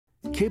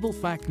Cable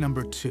fact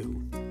number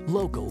 2,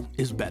 local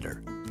is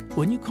better.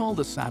 When you call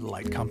the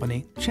satellite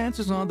company,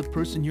 chances are the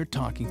person you're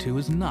talking to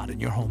is not in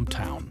your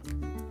hometown.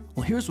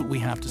 Well, here's what we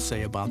have to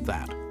say about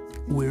that.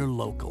 We're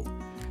local.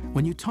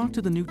 When you talk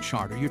to the new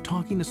charter, you're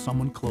talking to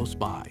someone close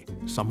by,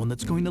 someone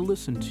that's going to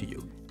listen to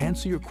you,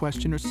 answer your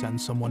question, or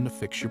send someone to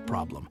fix your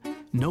problem.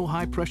 No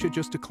high pressure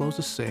just to close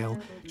a sale,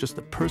 just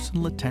the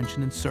personal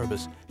attention and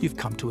service you've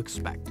come to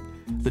expect.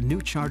 The new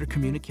Charter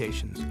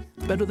Communications,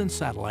 better than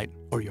satellite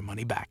or your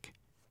money back.